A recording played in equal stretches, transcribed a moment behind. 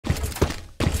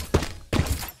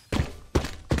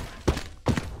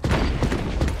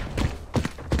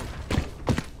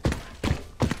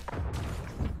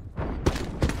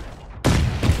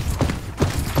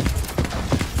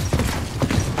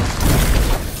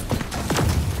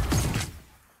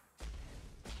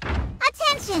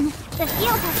The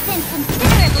field has thinned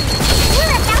considerably.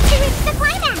 We're about to reach the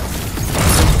climax.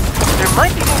 There might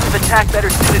be means of attack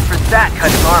better suited for that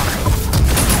kind of armor.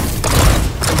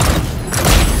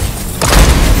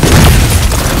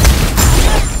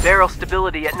 Barrel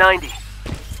stability at 90.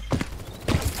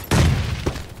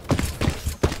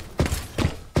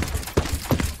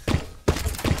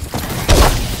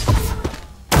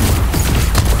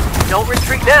 Don't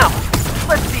retreat now.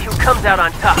 Let's see who comes out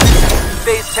on top.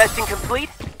 Phase testing complete.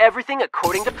 Everything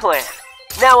according to plan.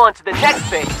 Now on to the next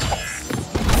phase.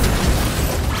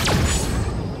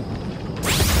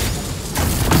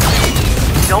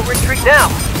 Don't retreat now.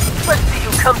 Let's see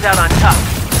who comes out on top.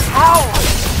 Ow!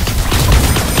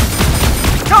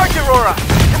 Charge Aurora!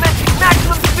 Commencing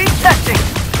maximum speed testing!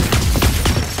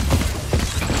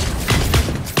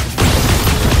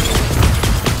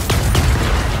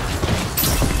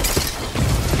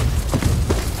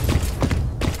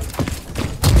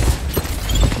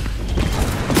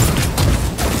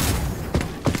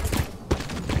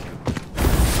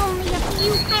 Only a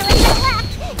few pilots are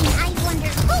left, and I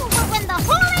wonder who will win the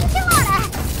whole enchilada!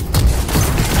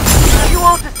 You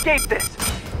won't escape this!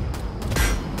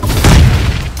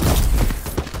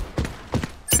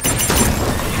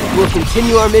 We'll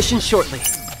continue our mission shortly.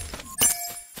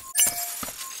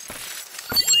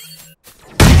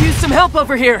 Could use some help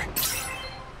over here!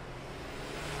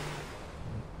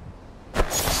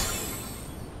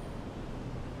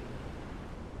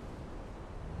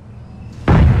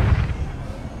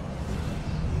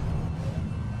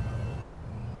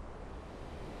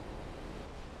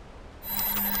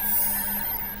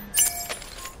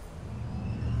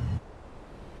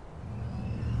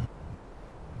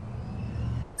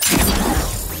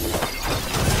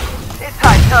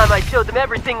 Time I showed them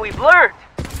everything we've learned.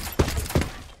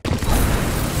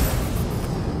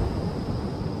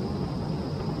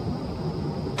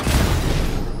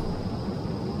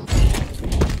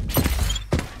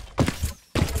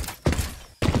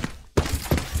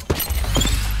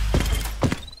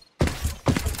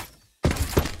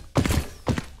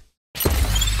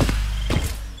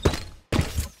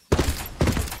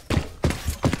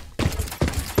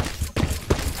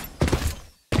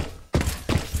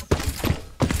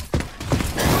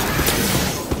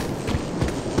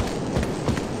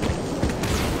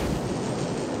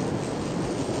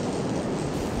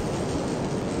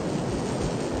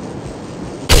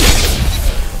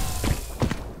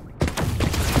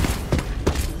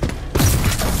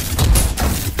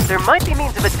 There might be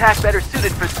means of attack better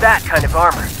suited for that kind of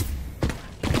armor.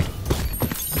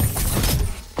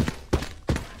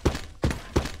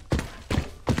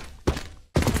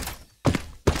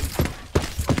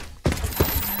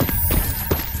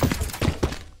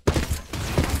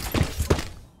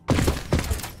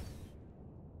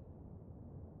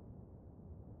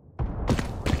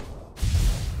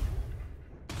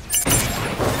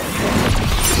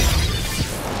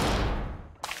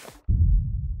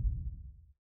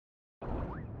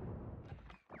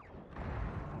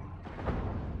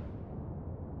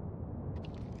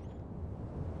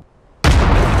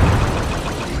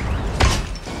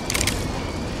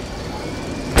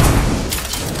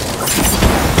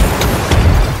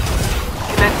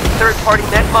 Third-party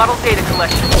net model data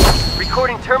collection.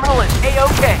 Recording terminal is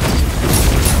A-OK.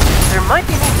 There might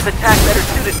be means of attack better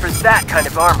suited for that kind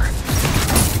of armor.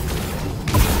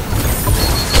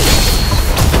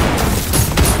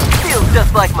 Feels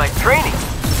just like my training.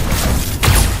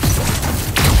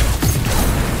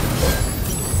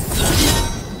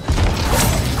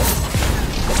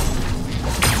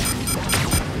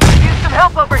 Use some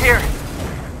help over here.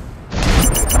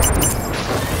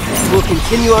 We'll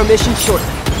continue our mission shortly.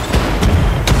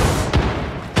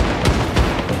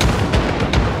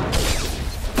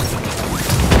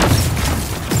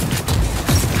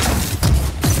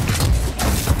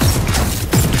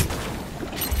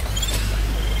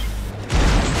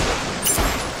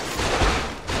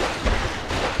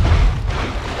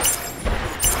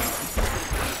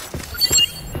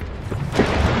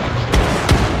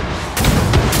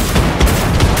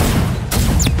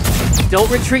 Don't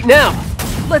retreat now.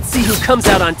 Let's see who comes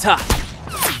out on top.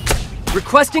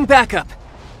 Requesting backup.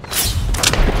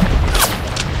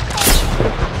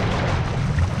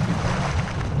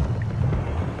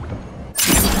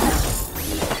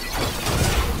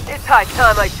 It's high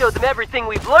time I showed them everything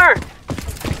we've learned.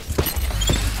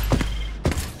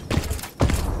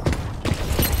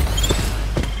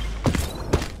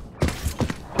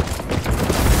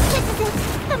 This is it!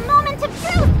 The moment of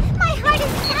truth! My heart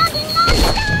is pounding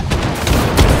non-stop!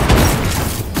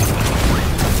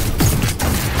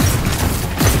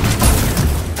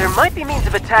 There might be means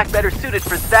of attack better suited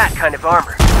for that kind of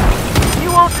armor.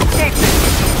 You won't escape this!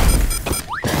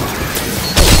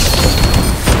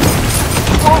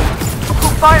 Whoa! Who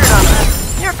fired on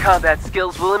us? Your combat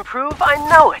skills will improve, I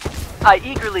know it! I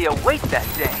eagerly await that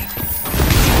day.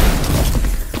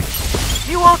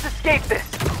 You won't escape this!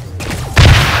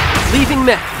 Leaving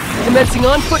mech. Commencing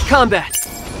on-foot combat.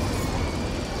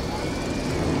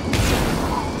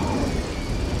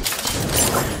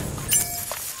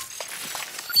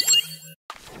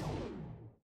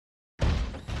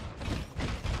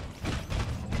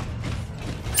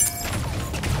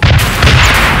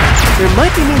 There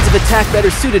might be means of attack better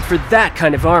suited for that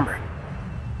kind of armor.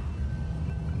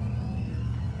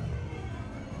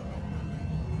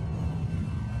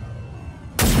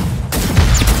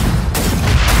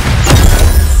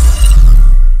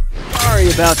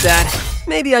 Sorry about that.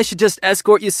 Maybe I should just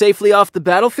escort you safely off the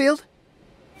battlefield?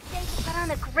 You put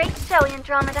on a great show,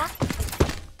 Andromeda.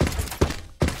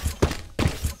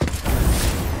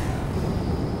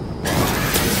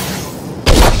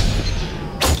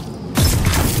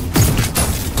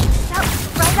 That was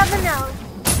right on the nose.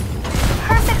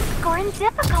 Perfect score in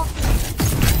difficulty.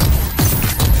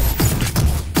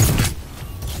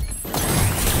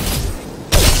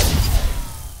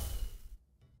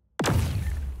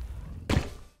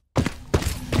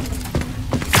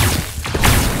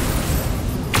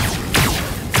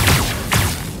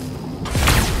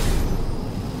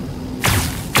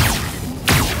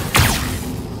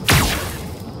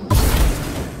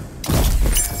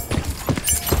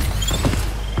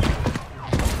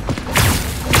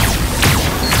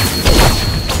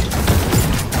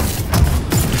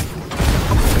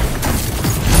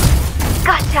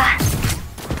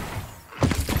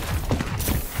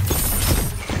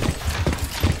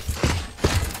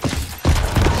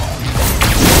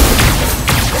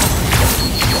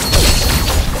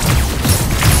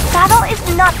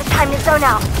 Not the time to zone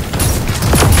out.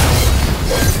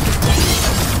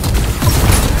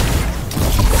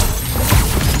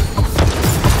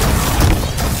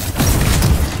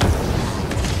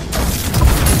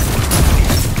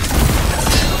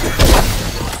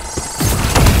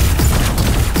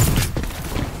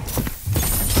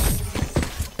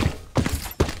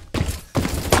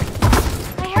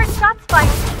 I heard shots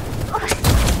fired.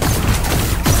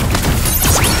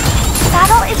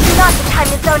 Battle is not the time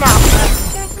to zone out.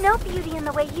 No beauty in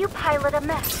the way you pilot a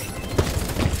mech.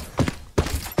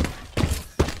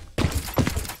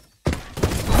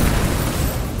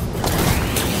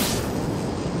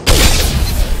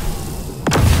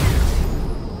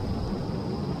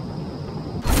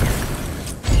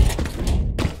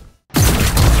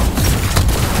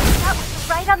 That was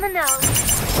right on the nose.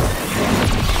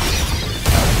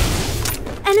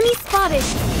 Enemy spotted.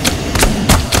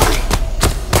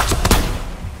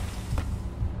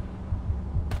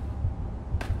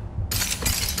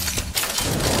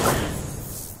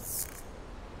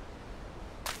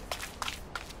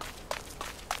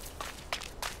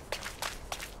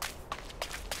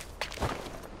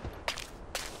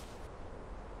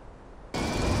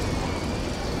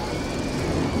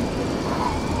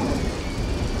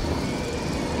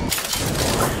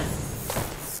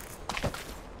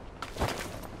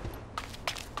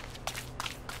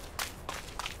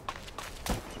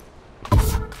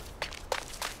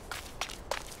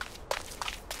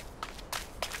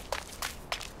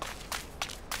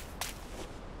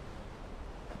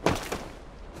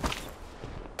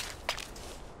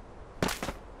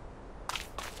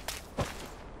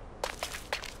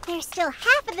 There's still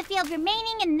half of the field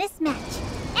remaining in this match.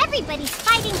 Everybody's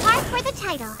fighting hard for the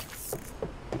title.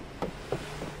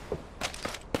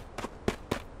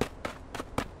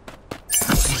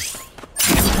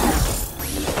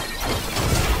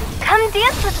 Come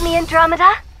dance with me,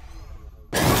 Andromeda.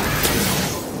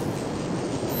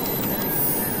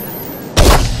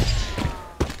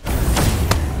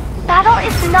 Battle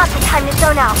is not the time to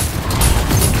zone out.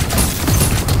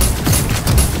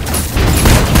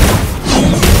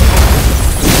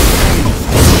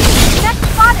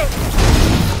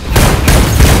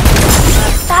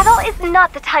 Battle is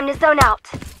not the time to zone out.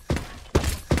 We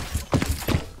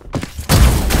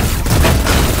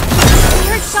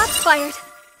heard shots fired.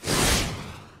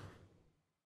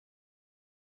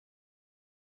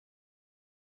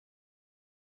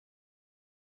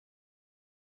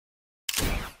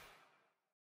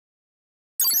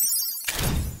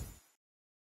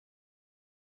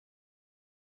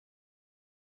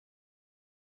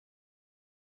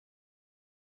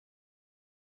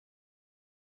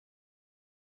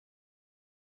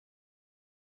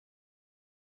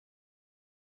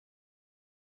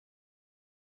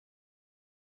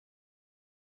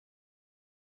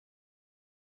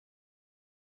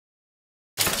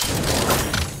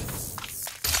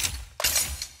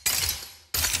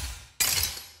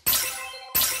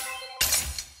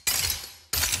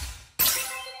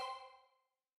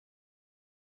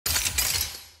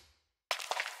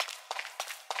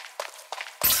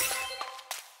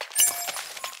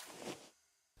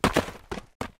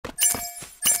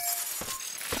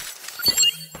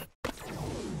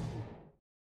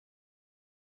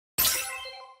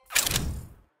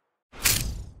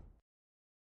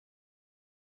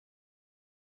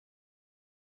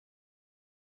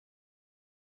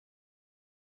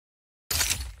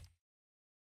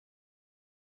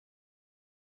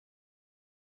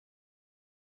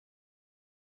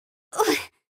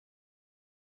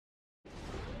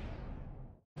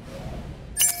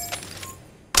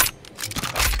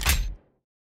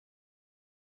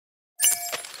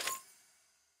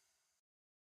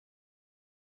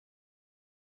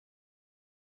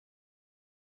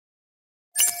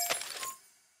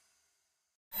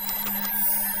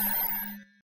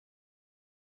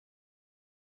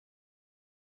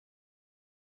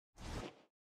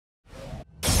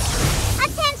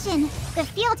 Attention! The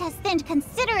field has thinned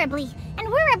considerably, and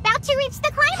we're about to reach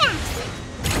the climax!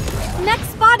 Next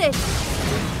spotted!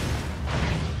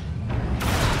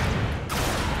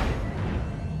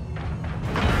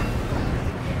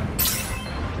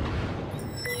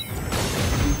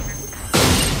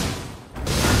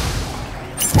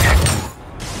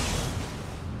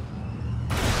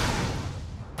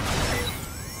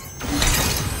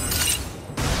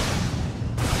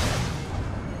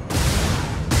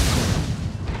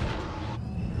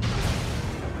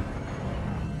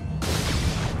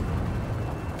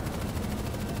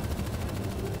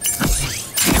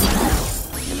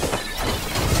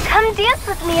 Come dance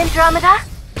with me, Andromeda!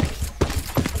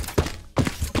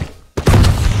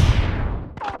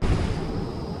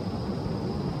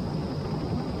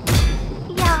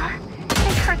 Yeah,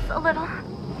 it hurts a little.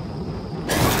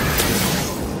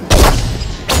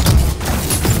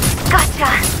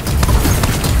 Gotcha!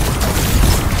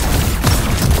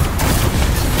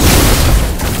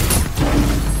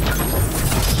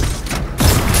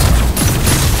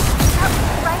 Oh,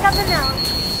 right on the nose.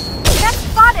 That's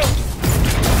spotted!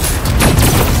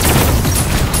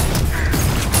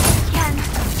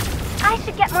 I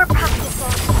should get more practice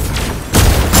in.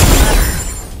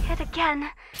 Hit again.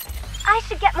 I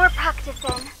should get more practice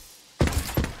in.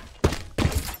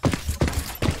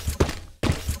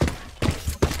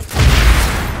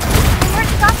 I heard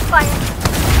shots fired.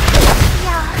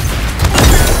 Yeah, it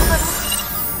hurts a little.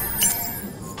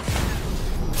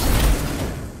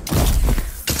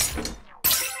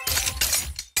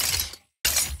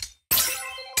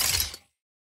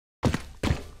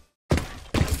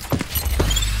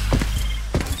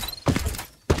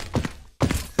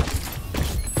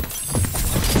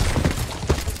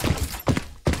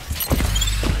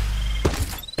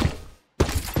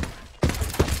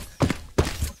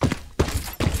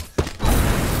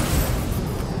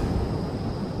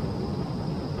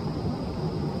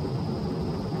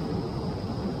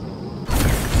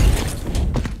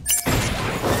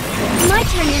 My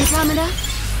turn, Andromeda.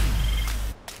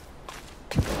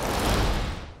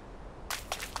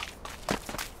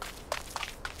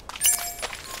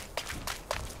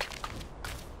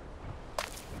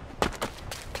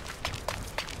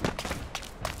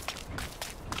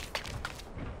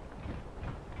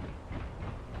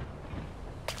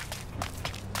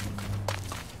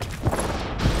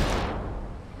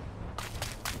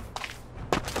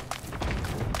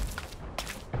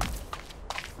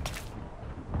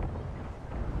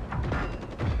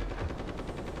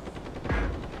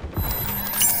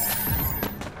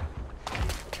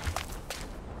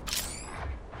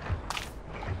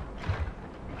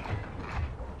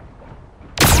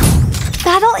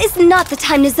 Battle is not the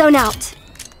time to zone out.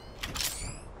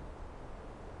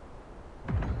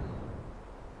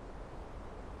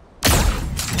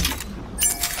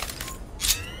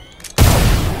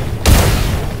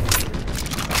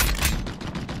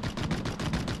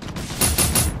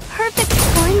 Perfect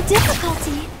score in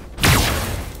difficulty.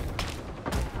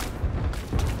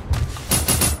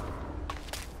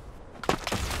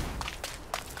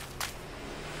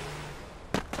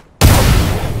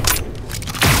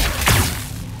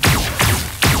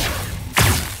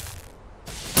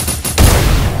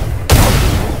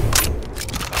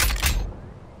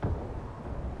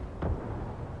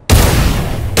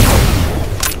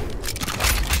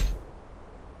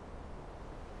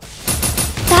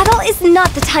 Is not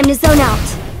the time to zone out.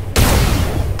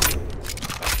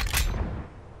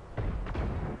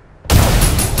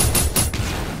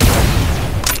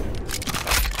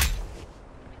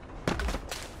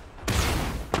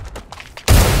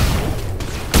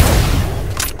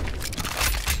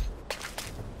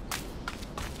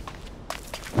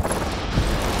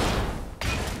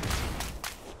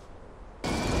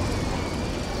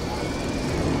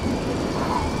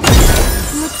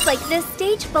 Looks like this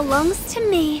stage belongs to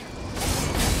me.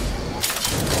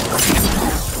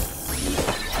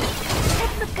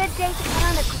 It's a good day to put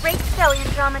on a great show,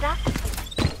 Andromeda.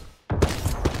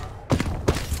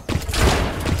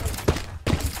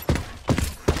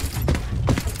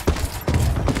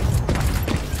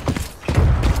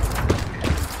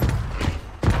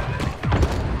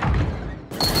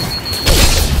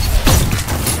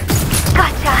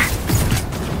 Gotcha!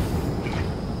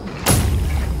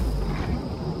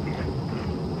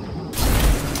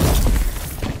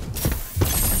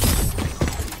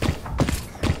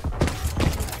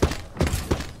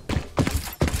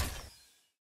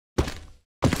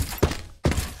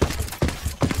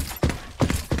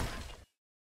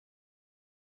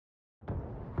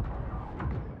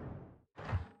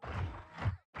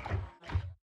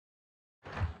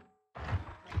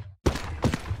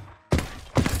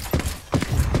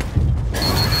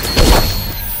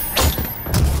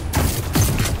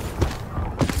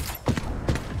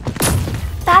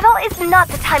 not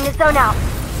the time to zone out.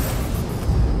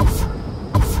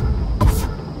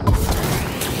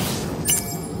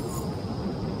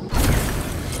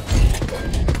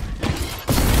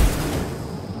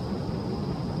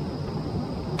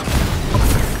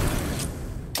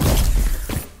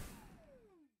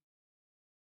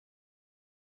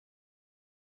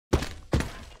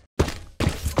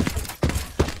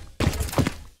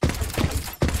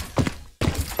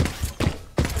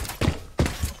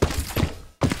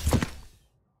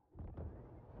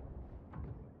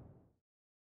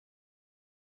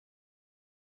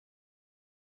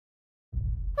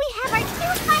 We have our 2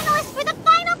 finalists for the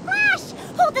final clash!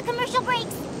 Hold the commercial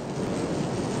breaks!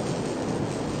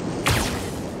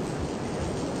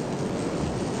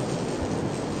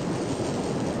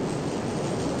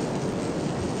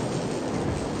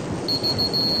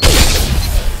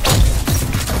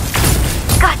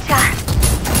 Gotcha!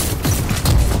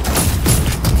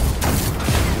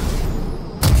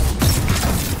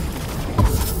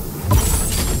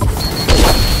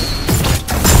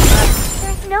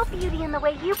 There's no beauty in the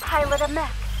way you pilot a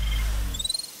mech.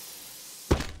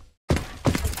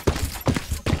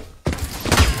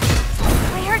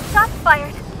 I heard shots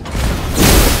fired.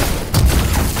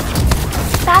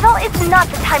 Battle is not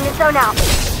the time to zone out.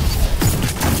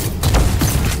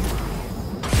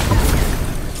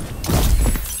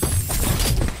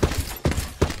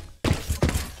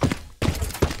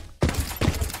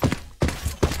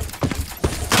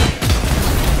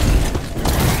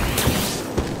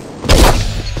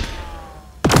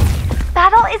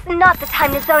 Battle is not the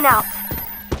time to zone out.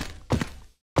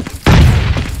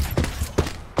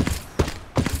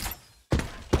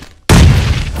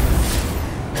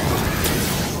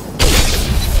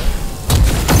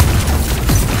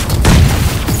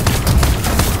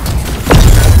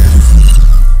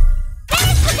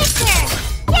 There's the victor!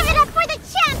 Give it up for the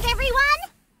champ, everyone!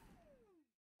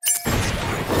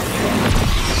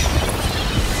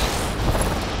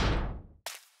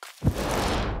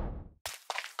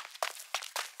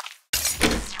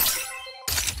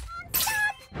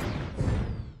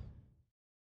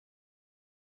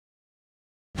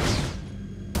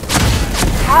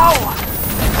 Ow!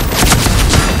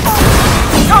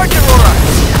 Charge Aurora!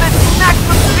 Commencing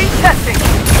maximum speed testing!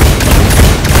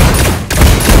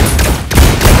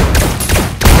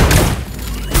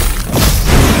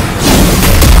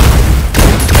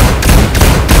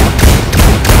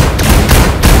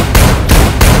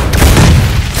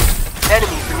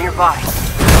 Enemies are nearby.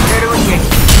 Prepare to engage.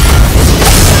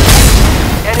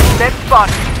 Enemy mech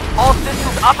spotted. All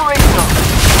systems operational.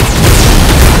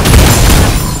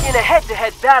 In a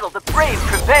head-to-head battle, the brave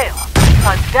prevail.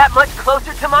 I'm that much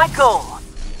closer to my goal.